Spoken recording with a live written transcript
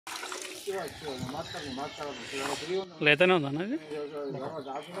లేతనే ఉందా అది?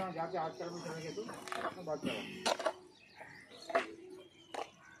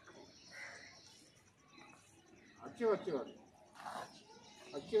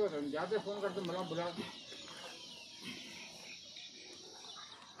 अच्छी बात है जाते फोन करते मला बुला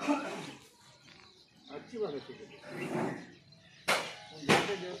अच्छी बात है ठीक है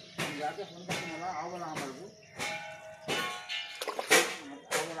जाते फोन करते मला आवला हमारे को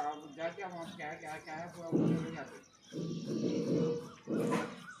आवला आप जाके हम क्या क्या क्या है पूरा बोल जाते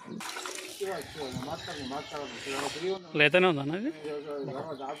अच्छी बात माफ करो లేతనే ఉందా అది?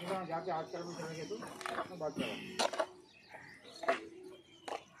 जाके आज कर में चले गए तो बात करो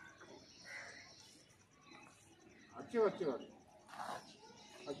अच्छी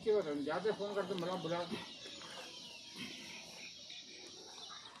बात है जाते फोन करते मला बुला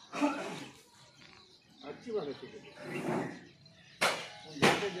अच्छी बात है ठीक है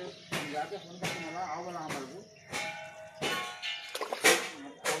जाते फोन करते मला आवला हमारे को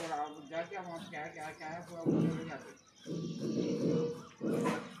आवला आप जाके हम क्या क्या क्या है पूरा बोल जाते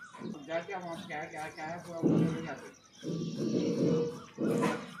जाके हम क्या क्या क्या है पूरा बोल जाते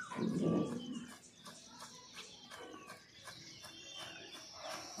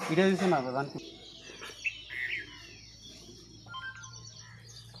వీడియో తీసుకున్నారు దానికి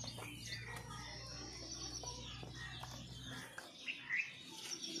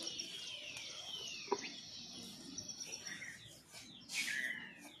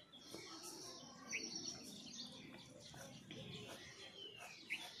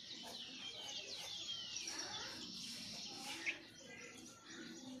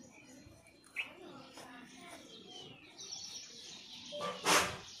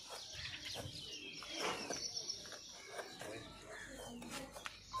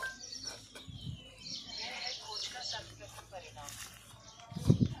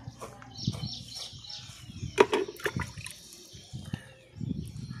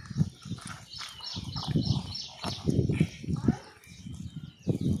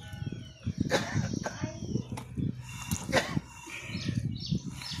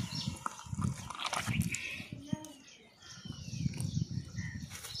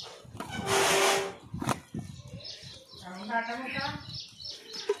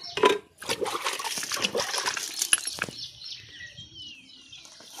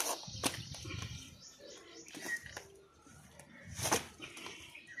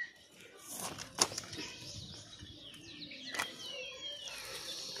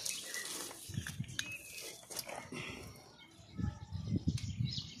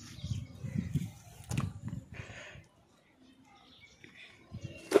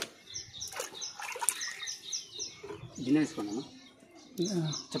గిన్నె తీసుకున్నాను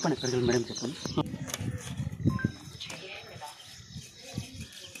చెప్పండి ఎక్కడికి వెళ్ళి మేడం చెప్పండి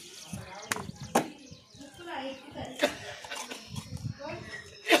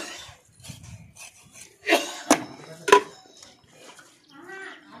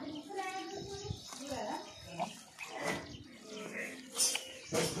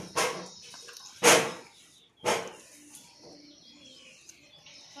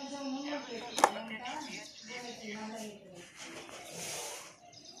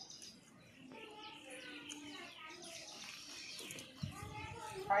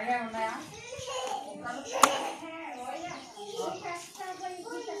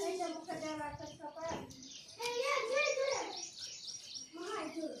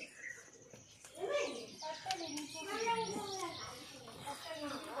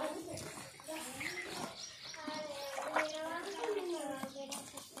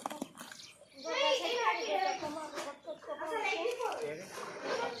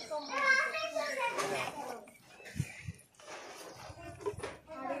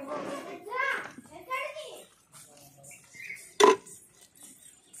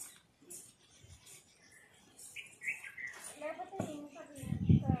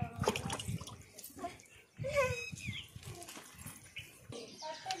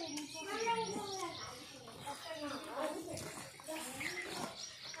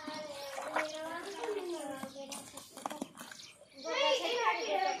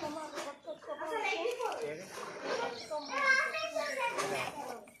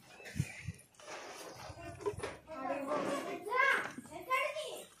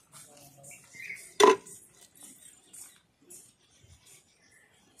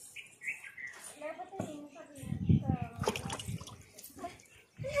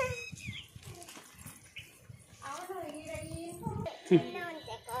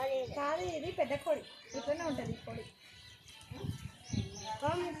కాదు ఇది పెద్ద కోడి ఇట్లనే ఉంటుంది కోడి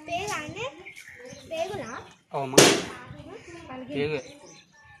పేగునా పేగు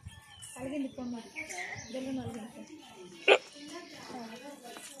అలిగింది పొమ్మ జల్లు అలిగింది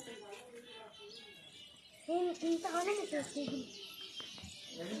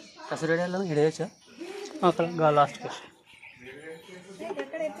కసరేడాలో ఇడేయచ్చా అక్కడ లాస్ట్కి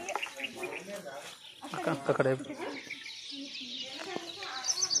అక్కడ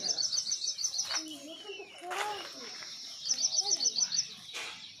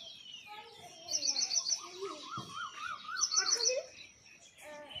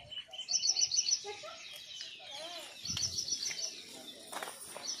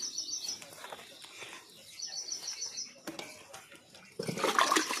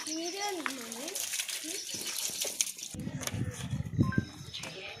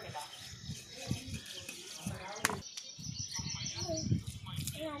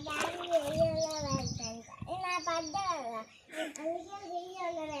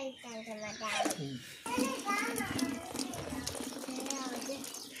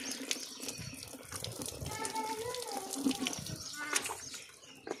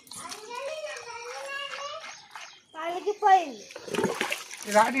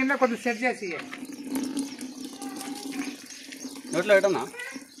రాని కొద్దిగా సెట్ చేసి నోట్లో పెట్టన్నా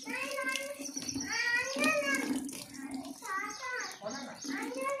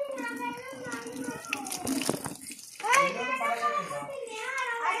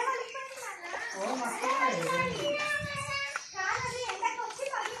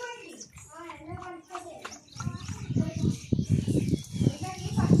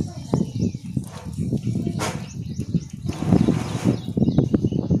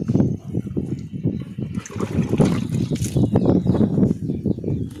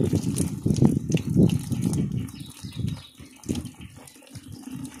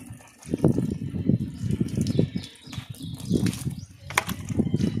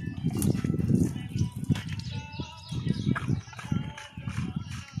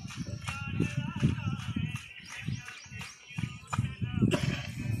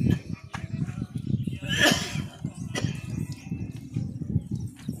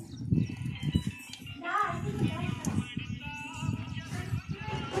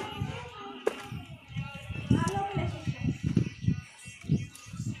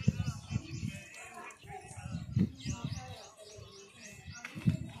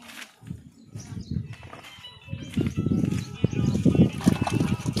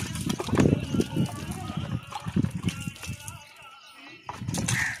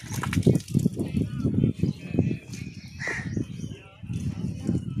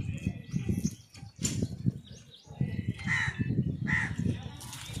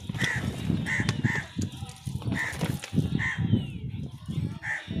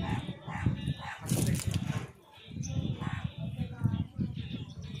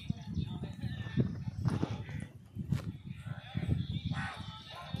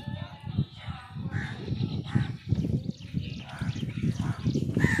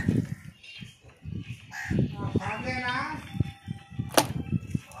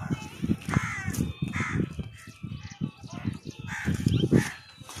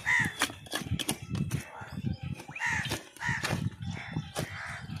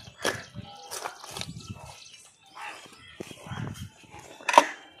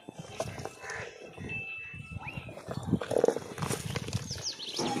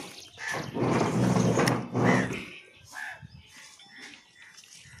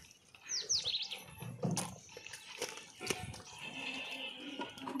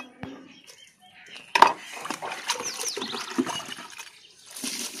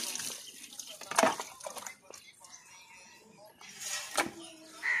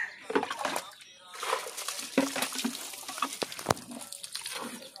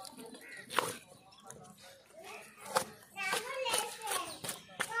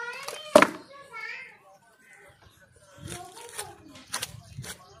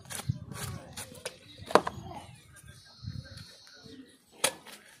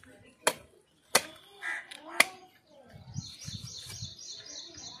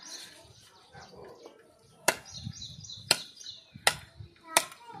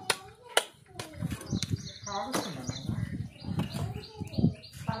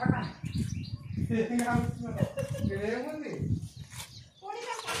ఏముంది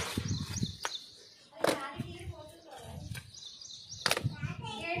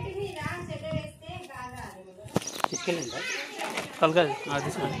తీసుకెళ్ళండి తలకాయ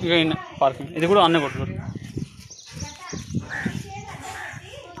తీసుకోండి ఇక పార్కింగ్ ఇది కూడా అన్నీ కొట్టుకోరు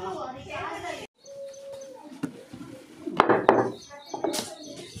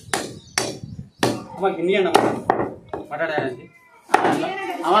అమ్మ గిన్నె అండి అమ్మ మాట్లాడడానికి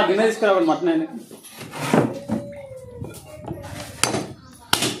అమ్మ గిన్నె తీసుకురావాలి మటన్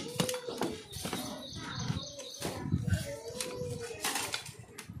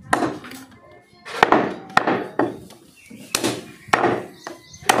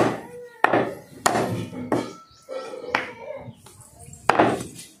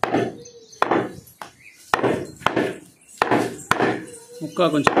ముక్క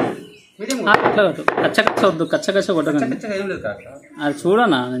కొంచెం అట్లా కచ్చ వద్దు, కచ్చ కొట్టకండి. అది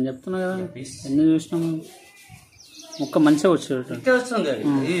చూడనా, నేను చెప్తున్నా కదా, ఎన్ని చూసినాము. ముక్క మంచిగా వచ్చేటట్టు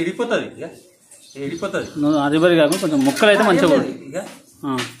నువ్వు అది బరి కాకుండా కొంచెం ముక్కలు అయితే మంచిగా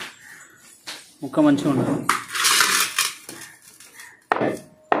ముక్క మంచిగా ఉండదు.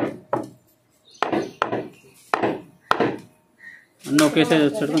 అన్నీ ఒకే సైజ్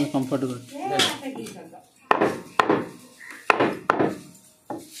వచ్చాడు, కొంచెం కంఫర్ట్గా.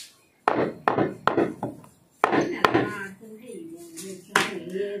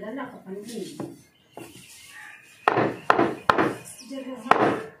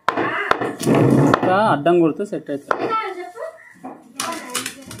 అడ్డం కొడితే సెట్ అవుతుంది.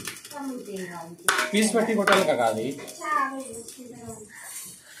 పీస్ పెట్టి కొట్టాలి కాదు.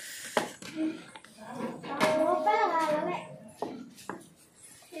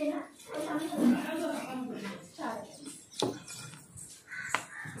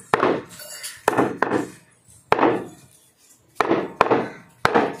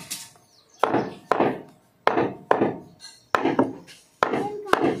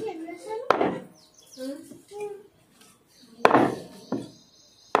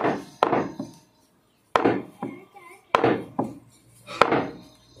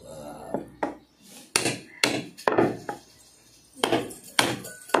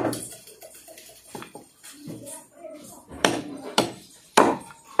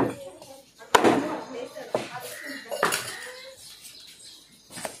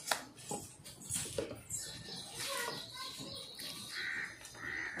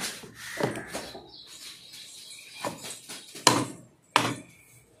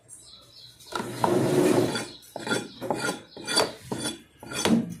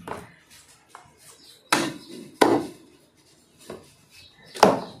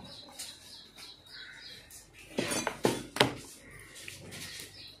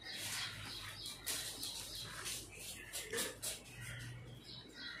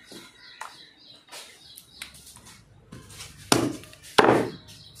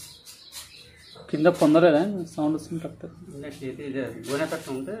 కింద పొందలేదా సౌండ్ వస్తుంది కరెక్ట్. గోనె కట్ట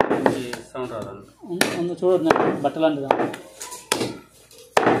ఉంటే సౌండ్ రాదు. చూడదు బట్టలు అంటే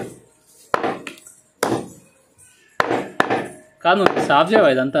కాదు, నువ్వు సాఫ్ చేయవా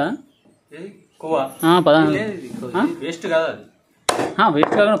ఇదంతా? వేస్ట్ కాదు అది.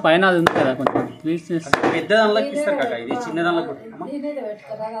 వేస్ట్ కాకుండా పైన అది ఉంది కదా కొంచెం ప్లీజ్. పెద్ద దానిలోకి ఇస్తారు కాక, ఇది చిన్న దానిలో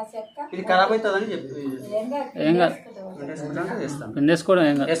ఇది ఖరాబ్ అవుతుందని చెప్పి ఏం కాదు, పిండేసుకోవడం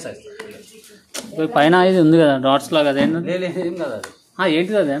ఏం కాదు. పైన ఇది ఉంది కదా డాట్స్ లాగా, అదేంటి? ఏం కాదు అది.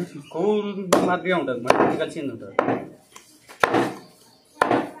 ఏంటిది అదే? కూల్ మాదిరిగా ఉంటుంది, మట్టి కలిసింది ఉంటుంది.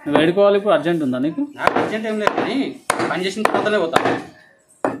 నువ్వు వేడుకోవాలి ఇప్పుడు, అర్జెంట్ ఉందా నీకు? నాకు అర్జెంట్ ఏం లేదు కానీ పని చేసిన తర్వాతనే పోతాను.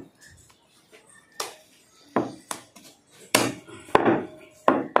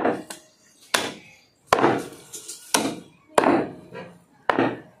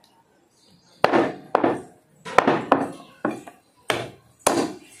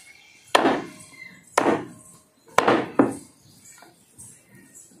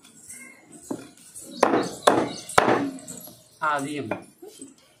 అది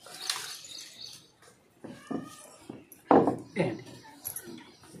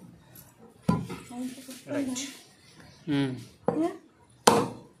రైట్.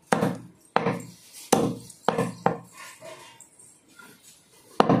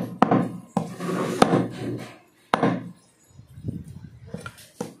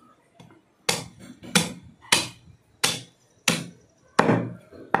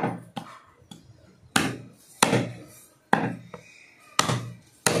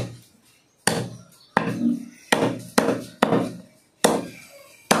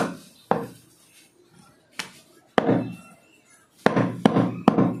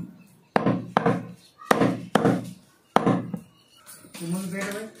 ముందు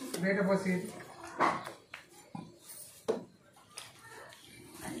బయట పోసి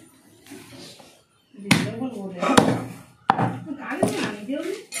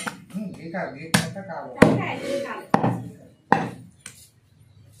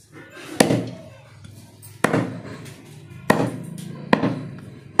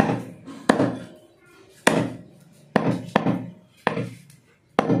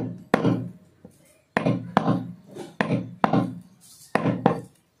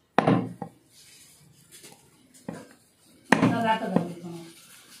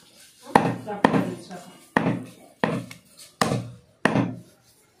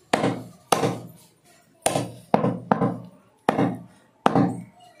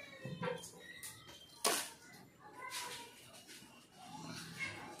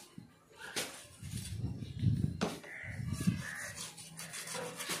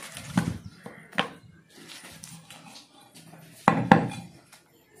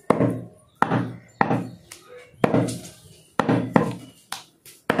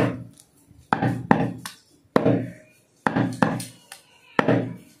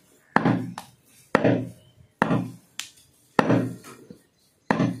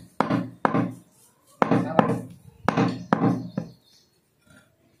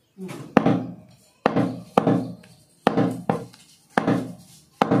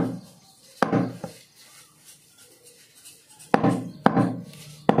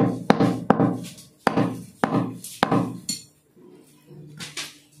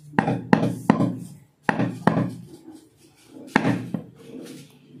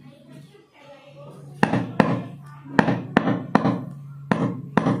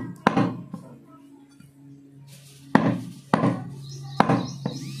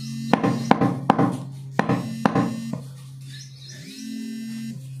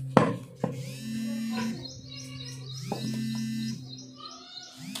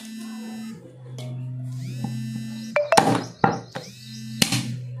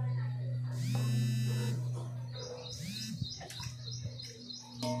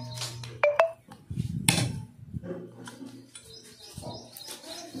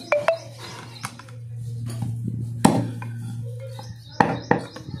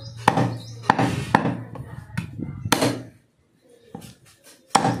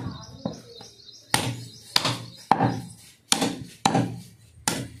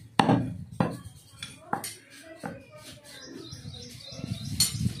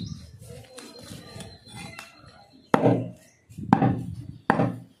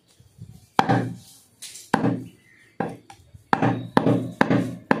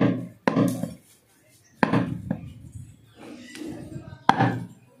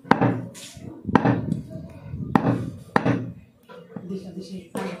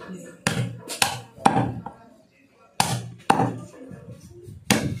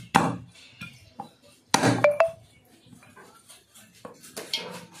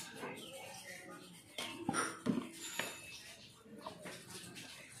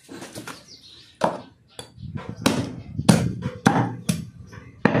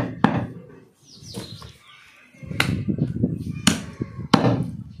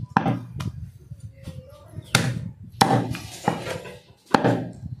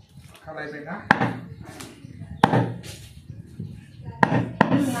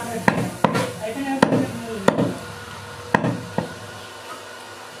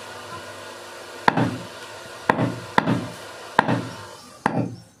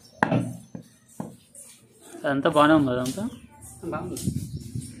అదంతా బాగానే ఉంది అదంతా బాగుంది.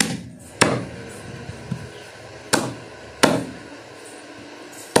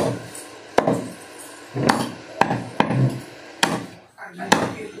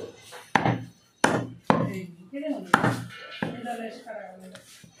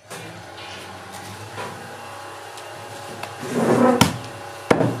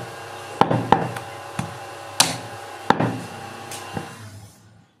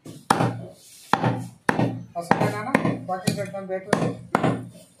 बाकी करता बैठो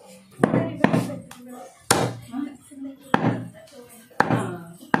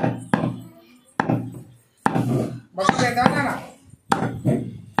बाकी करता ना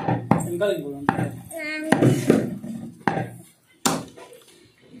సింగల్ ఇంకోటి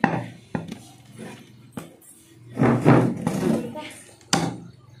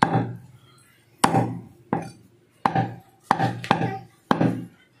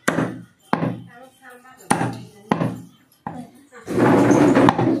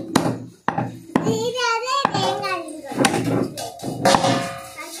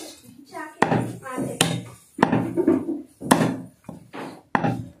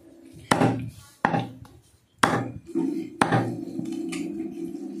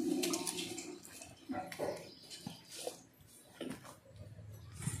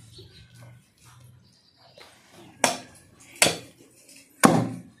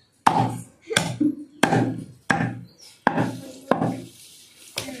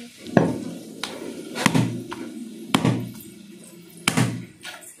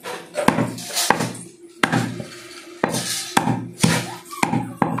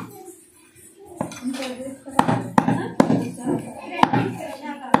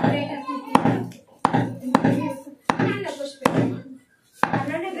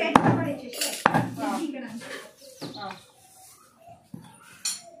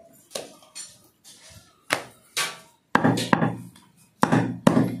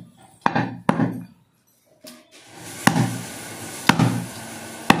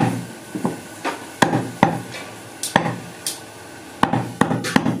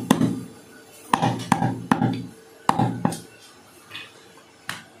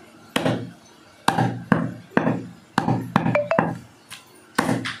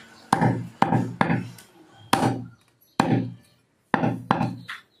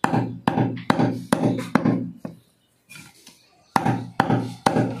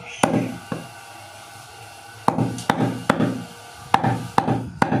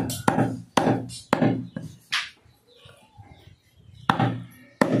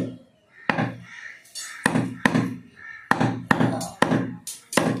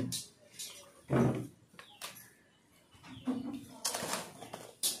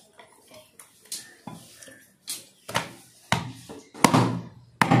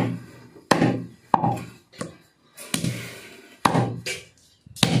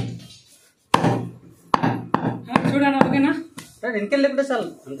సరే వెనకెళ్ళి లేకుండా చాలు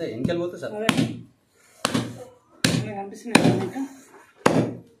అంతే వెనకెళ్ళి పోతే చాలు కనిపిస్తున్నాయి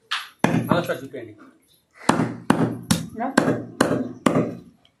అలా సార్ చూపించండి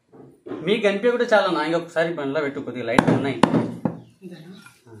మీకు కనిపి కూడా చాలా నా ఇంకొకసారి బండ్లో పెట్టు కొద్దిగా లైట్ ఉన్నాయి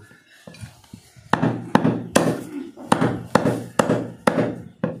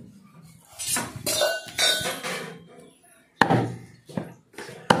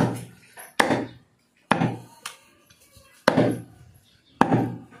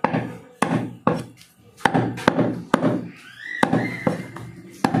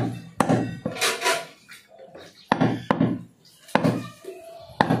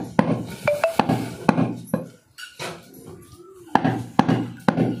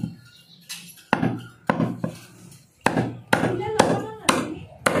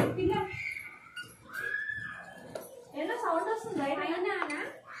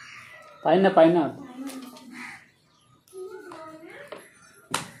పైన పైన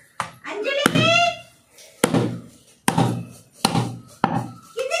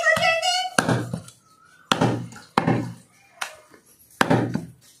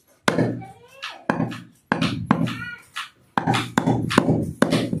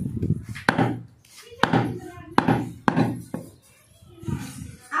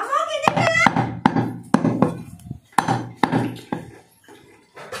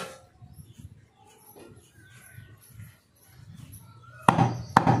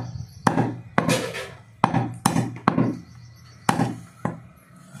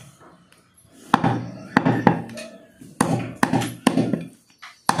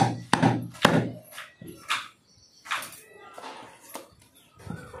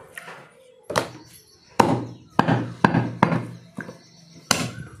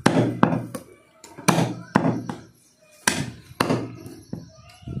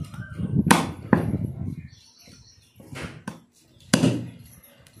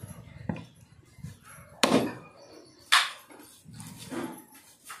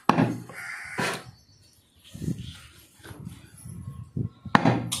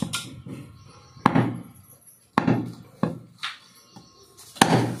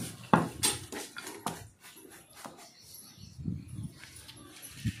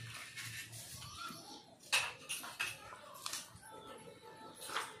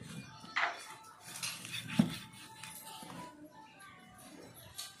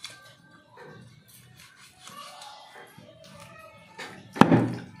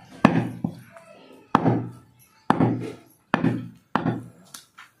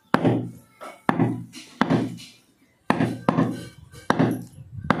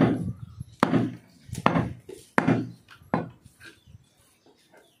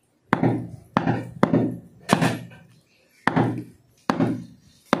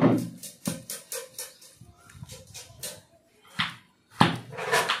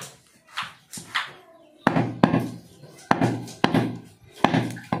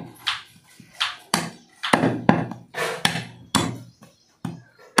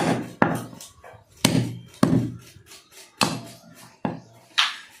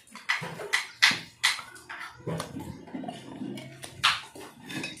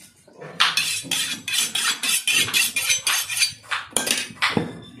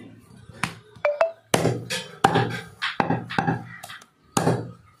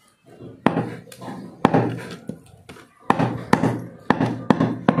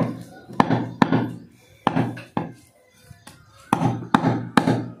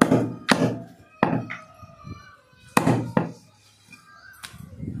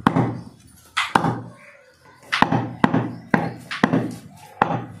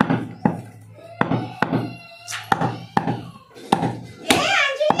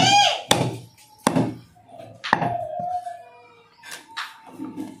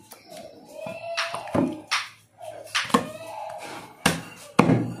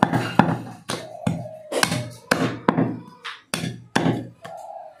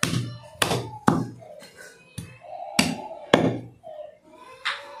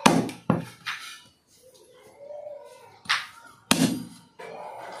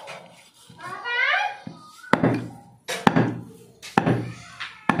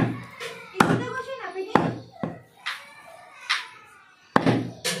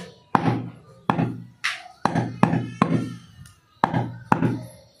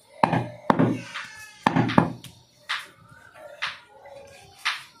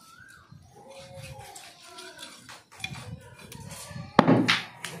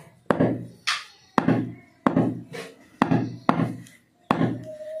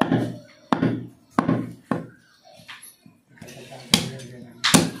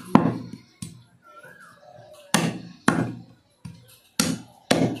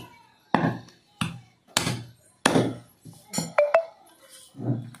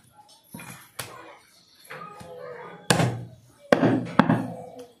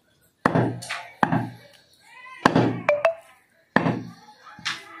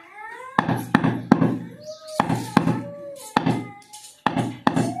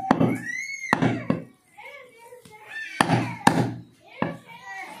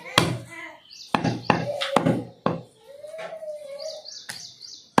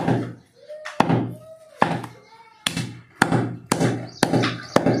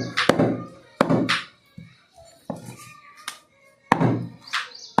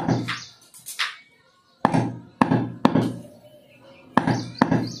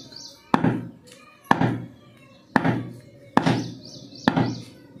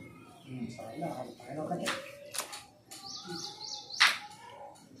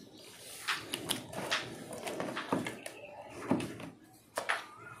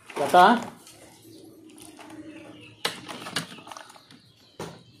లతా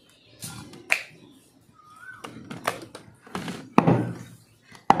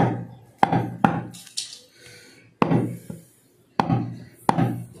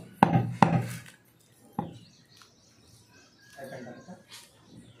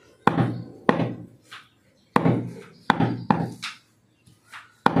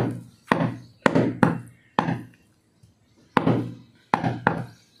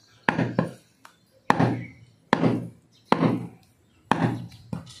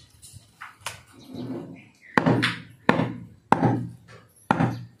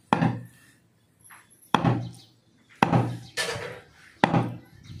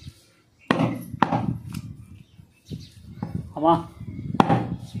అమ్మా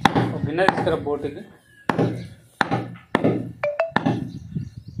ఒక గిన్నె తీసుకురా బోటికి.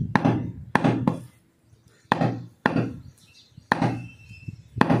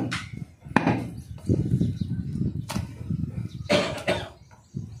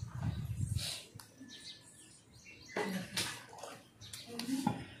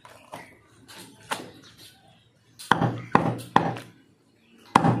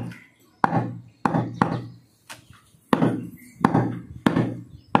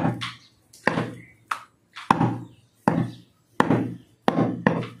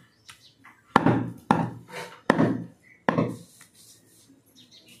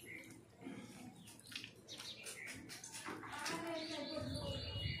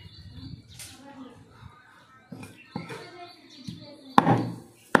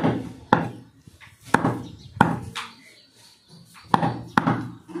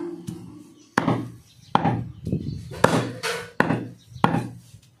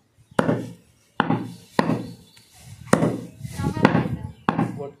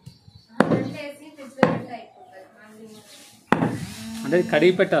 అంటే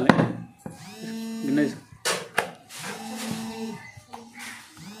కడిగి పెట్టాలి గిన్నె.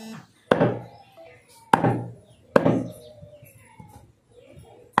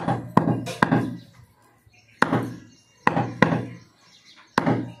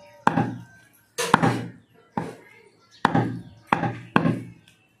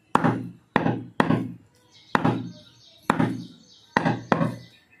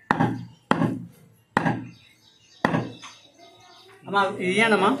 అమ్మా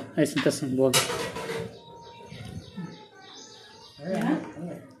ఇయ్యానమ్మా ऐसे तस बोल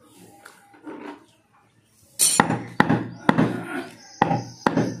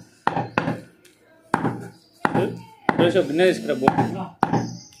గిన్నె తీసుకురా బోల్.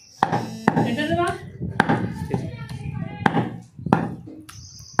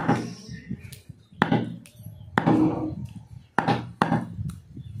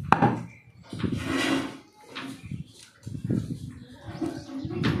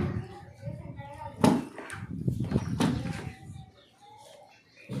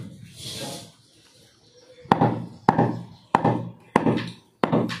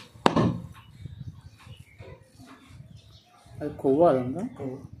 అది కొవ్వు అదంతా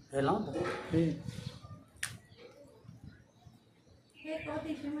ఎలా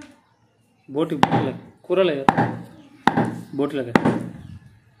బోటి కూరలే బోట్లకే.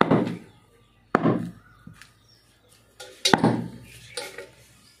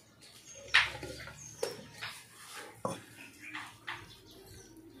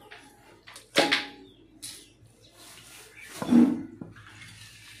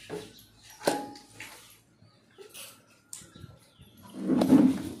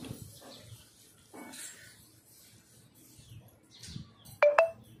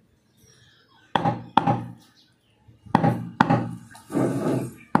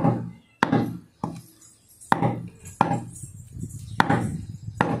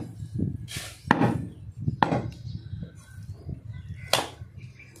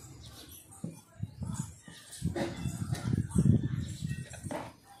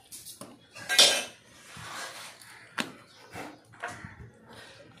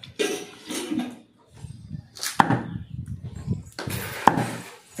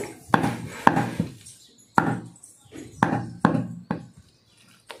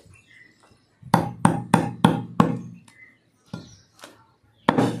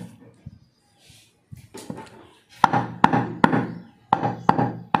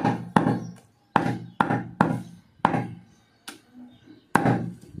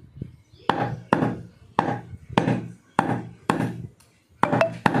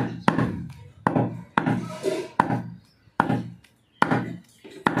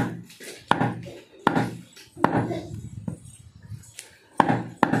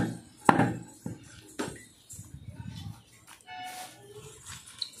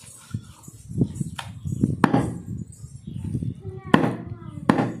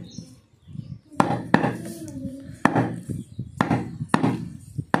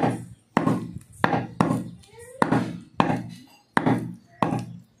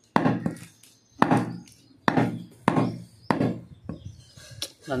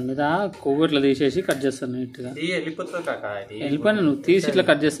 దాని మీద కొవ్వు ఇట్లా తీసేసి కట్ చేస్తాను నీట్గా. వెళ్ళిపోతుంది కాక, వెళ్ళిపోయినా నువ్వు తీసి ఇట్లా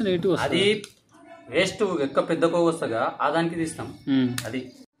కట్ చేస్తే నీట్గా వస్తుంది. అది వేస్ట్ ఎక్కువ పెద్ద కొవ్వు వస్తుందా ఆ దానికి తీస్తాం. అది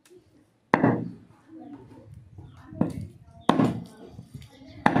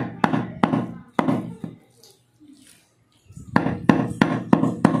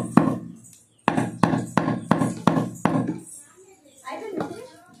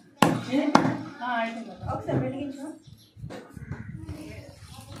ఒకసారి వెలిగించు.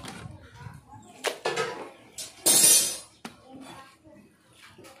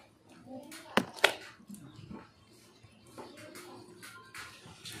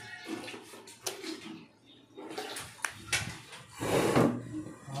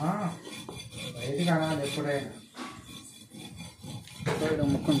 బయటికి అనాలి ఎప్పుడైనా.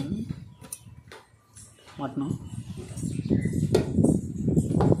 ముక్కం మటన్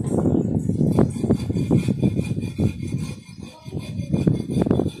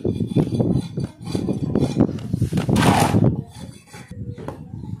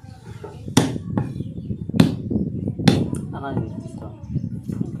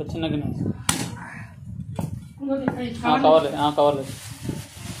ఇంకా చిన్న గిన్నె కవర్లేదు.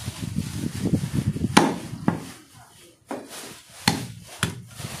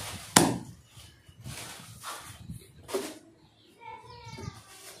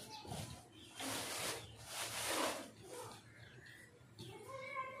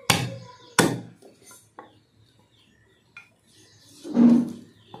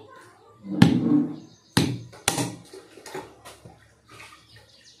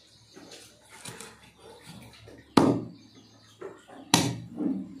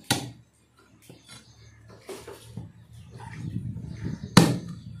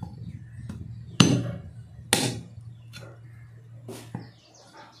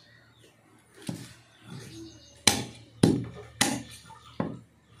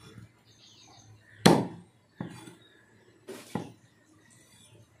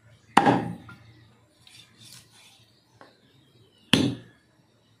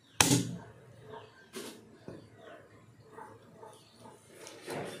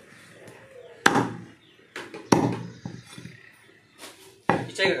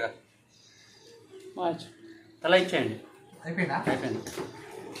 ఇచ్చాయి కదా, అలా ఇచ్చేయండి. అయిపోయిందా? అయిపోయింది.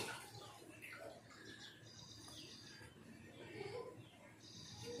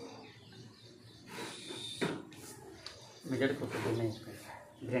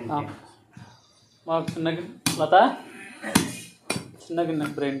 మిగతా మాకు చిన్న గిన్నె లత చిన్న గిన్నె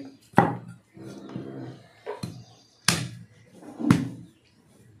బ్రెయిన్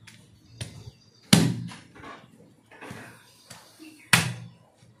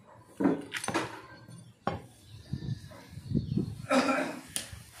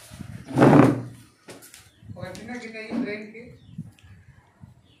ఒక చిన్న గిన్నె ఈ బ్రెయిన్కి.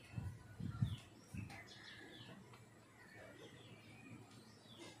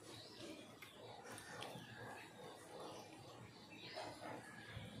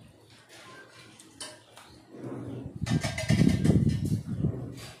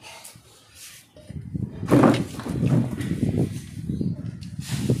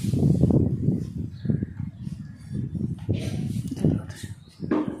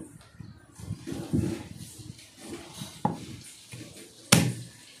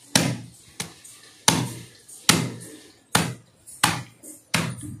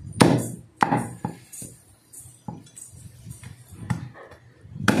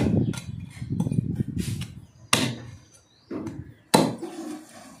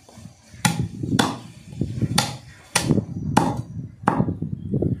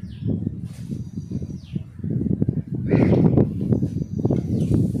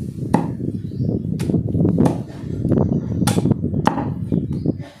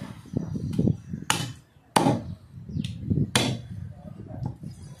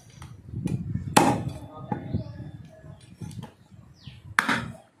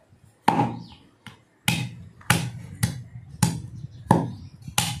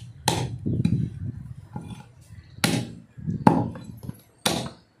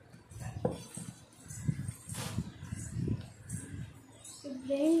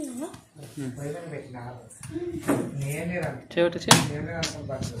 పైన పెట్టినా నేనే నేనే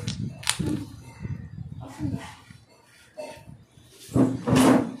అనుకుంటాను.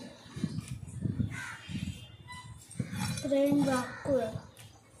 బ్రెయిన్ బాక్కు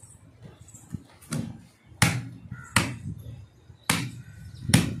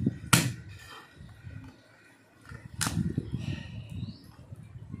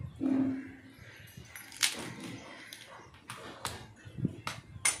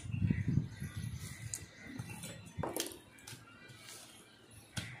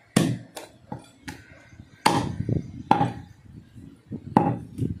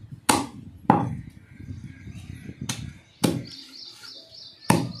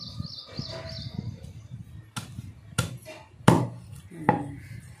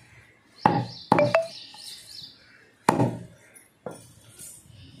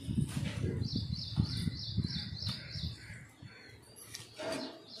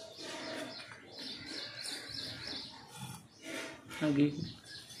అది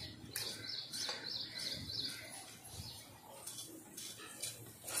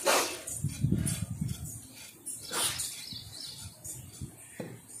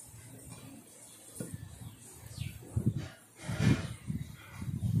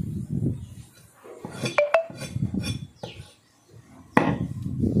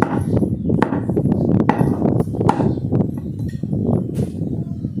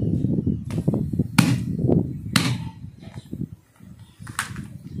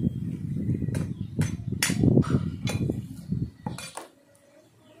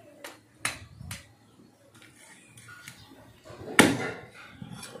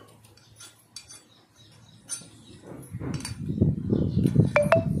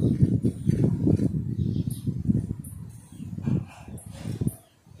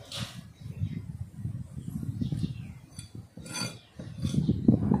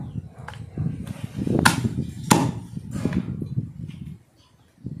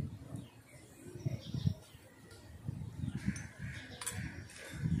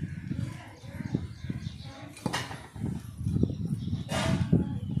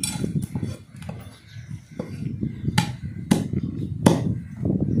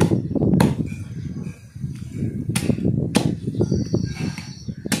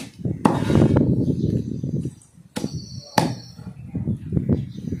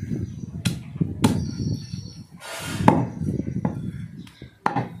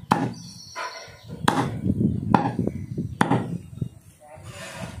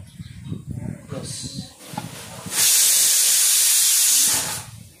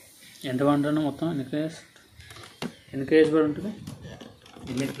ఎంత వండుతున్నా మొత్తం ఎన్ని కేజీస్ పడి ఉంటుంది?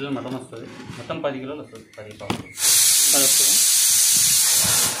 8 కిలోలు మటన్ వస్తుంది. మొత్తం 10 కిలోలు వస్తుంది. 10 పావులు వస్తుందా?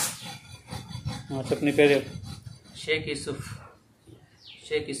 చెప్పు నీ పేరు చెప్పు. షేక్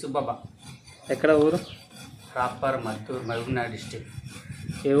యూసుఫ్ బాబా. ఎక్కడ ఊరు? Proper Maddur, Mahabubnagar district.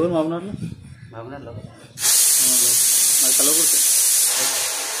 ఏ ఊరు? మహబూబ్నగర్లో. మహబూబ్నగర్లో మరి కలవకూడదు.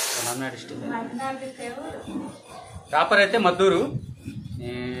 మహబూబ్నగర్ డిస్టిక్. ప్రాపర్ అయితే మద్దూరు.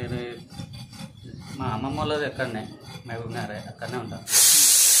 మా అమ్మమ్మ వాళ్ళది ఎక్కడనే మహబూబ్నగర్, అక్కడనే ఉంటాను.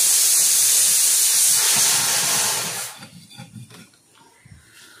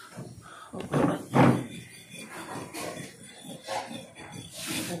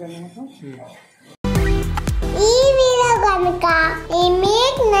 ఈ వీడియో కనుక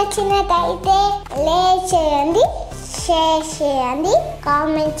మీకు నచ్చినట్లయితే లైక్ చేయండి, షేర్ చేయండి,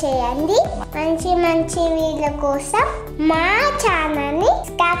 కామెంట్ చేయండి. మంచి మంచి వీడియో కోసం మా ఛానల్ని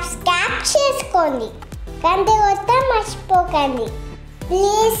సబ్స్క్రైబ్ చేసుకోండి. గంట కొట్ట మర్చిపోకండి.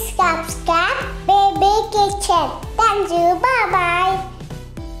 Please subscribe baby kitchen. Thank you. Bye.